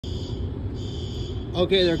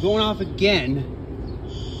Okay, they're going off again.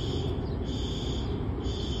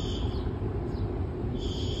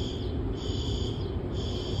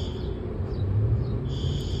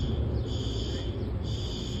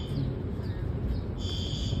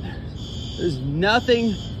 There's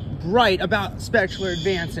nothing bright about specular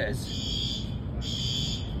advances.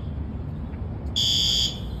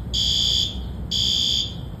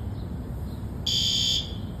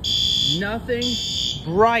 Nothing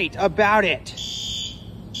bright about it.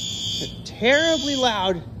 They're terribly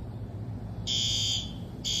loud.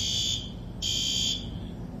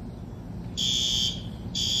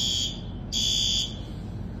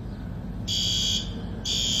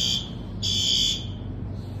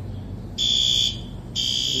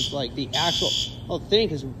 It's like the actual thing,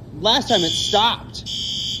 because last time it stopped.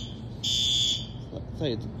 I'll tell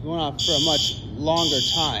you, it's going off for a much longer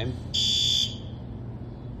time.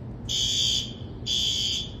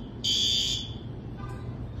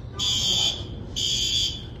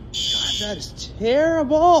 That is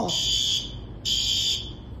terrible. Sheesh.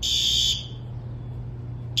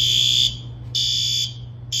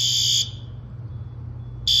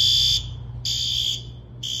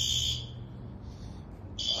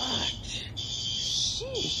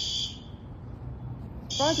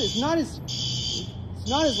 It's not as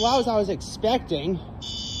loud as I was expecting.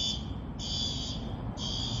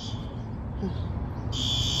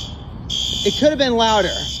 It could have been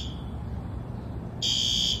louder.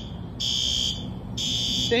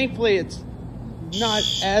 Thankfully, it's not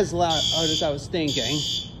as loud as I was thinking.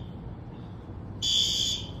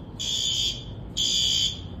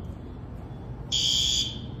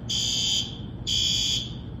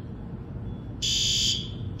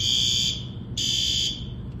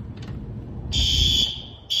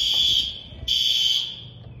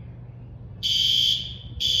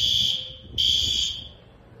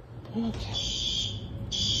 Okay.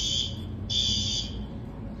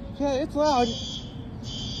 Okay, it's loud.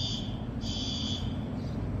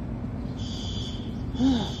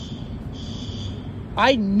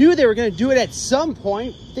 I knew they were going to do it at some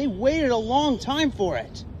point. They waited a long time for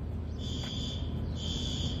it.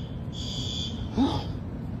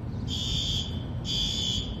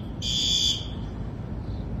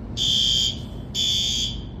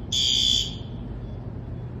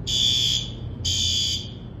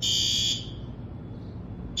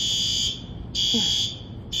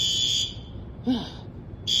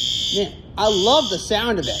 Man, I love the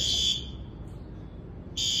sound of it.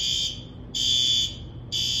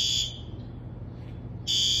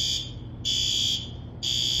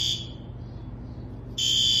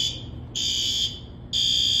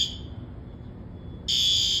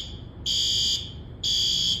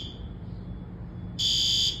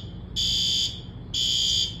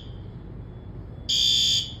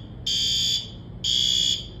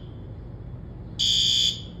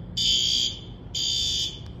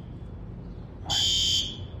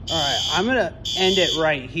 All right, I'm gonna end it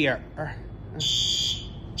right here.